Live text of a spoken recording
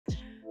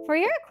For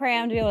your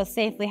aquarium to be able to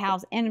safely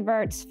house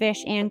inverts,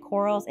 fish, and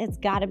corals, it's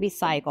got to be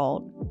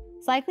cycled.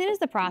 Cycling is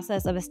the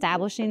process of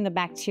establishing the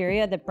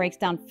bacteria that breaks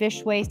down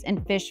fish waste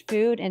and fish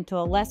food into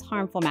a less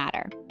harmful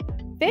matter.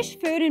 Fish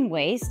food and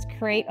waste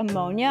create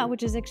ammonia,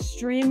 which is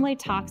extremely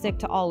toxic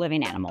to all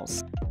living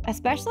animals. A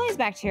specialized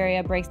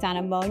bacteria breaks down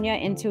ammonia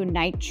into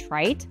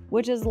nitrite,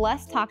 which is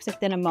less toxic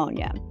than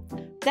ammonia.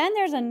 Then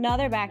there's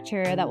another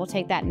bacteria that will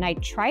take that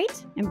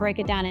nitrite and break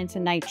it down into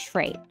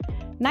nitrate.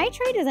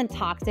 Nitrate isn't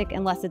toxic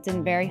unless it's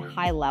in very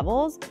high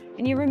levels,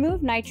 and you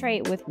remove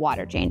nitrate with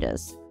water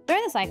changes.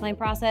 During the cycling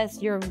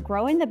process, you're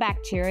growing the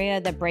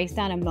bacteria that breaks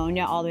down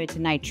ammonia all the way to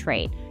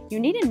nitrate. You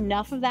need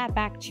enough of that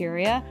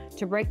bacteria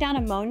to break down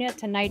ammonia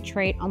to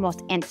nitrate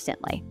almost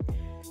instantly.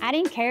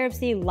 Adding carob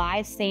seed,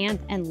 live sand,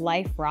 and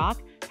live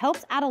rock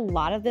helps add a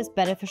lot of this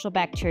beneficial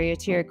bacteria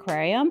to your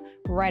aquarium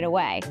right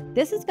away.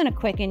 This is going to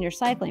quicken your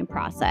cycling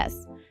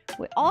process.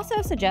 We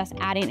also suggest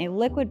adding a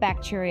liquid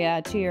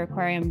bacteria to your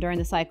aquarium during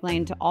the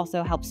cycling to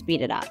also help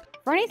speed it up.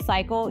 For any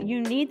cycle,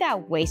 you need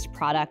that waste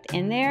product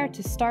in there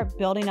to start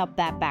building up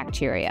that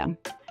bacteria.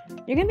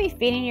 You're going to be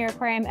feeding your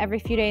aquarium every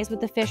few days with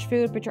the fish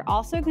food, but you're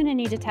also going to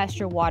need to test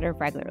your water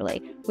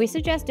regularly. We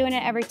suggest doing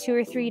it every 2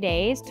 or 3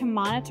 days to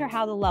monitor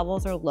how the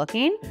levels are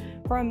looking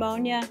for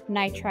ammonia,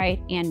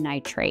 nitrite, and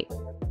nitrate.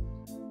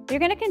 You're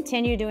going to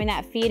continue doing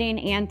that feeding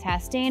and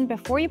testing.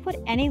 Before you put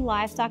any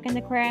livestock in the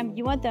aquarium,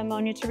 you want the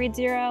ammonia to read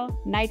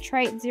 0,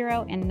 nitrite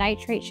 0, and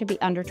nitrate should be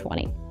under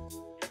 20.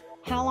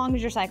 How long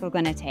is your cycle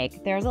going to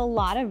take? There's a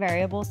lot of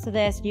variables to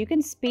this. You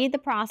can speed the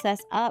process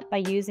up by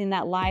using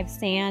that live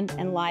sand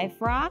and live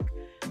rock.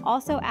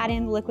 Also,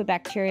 adding liquid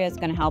bacteria is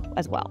going to help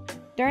as well.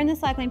 During the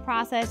cycling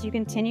process, you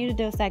continue to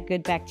dose that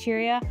good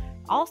bacteria.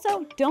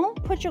 Also,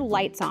 don't put your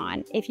lights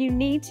on. If you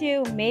need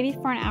to, maybe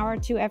for an hour or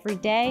 2 every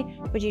day,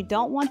 but you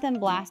don't want them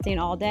blasting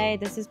all day.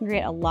 This is going to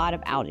create a lot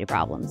of algae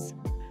problems.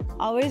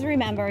 Always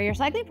remember, your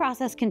cycling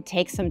process can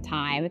take some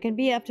time. It can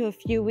be up to a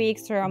few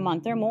weeks or a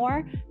month or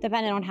more,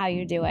 depending on how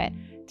you do it.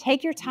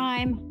 Take your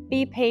time,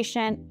 be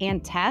patient,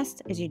 and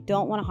test, as you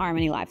don't want to harm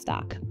any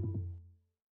livestock.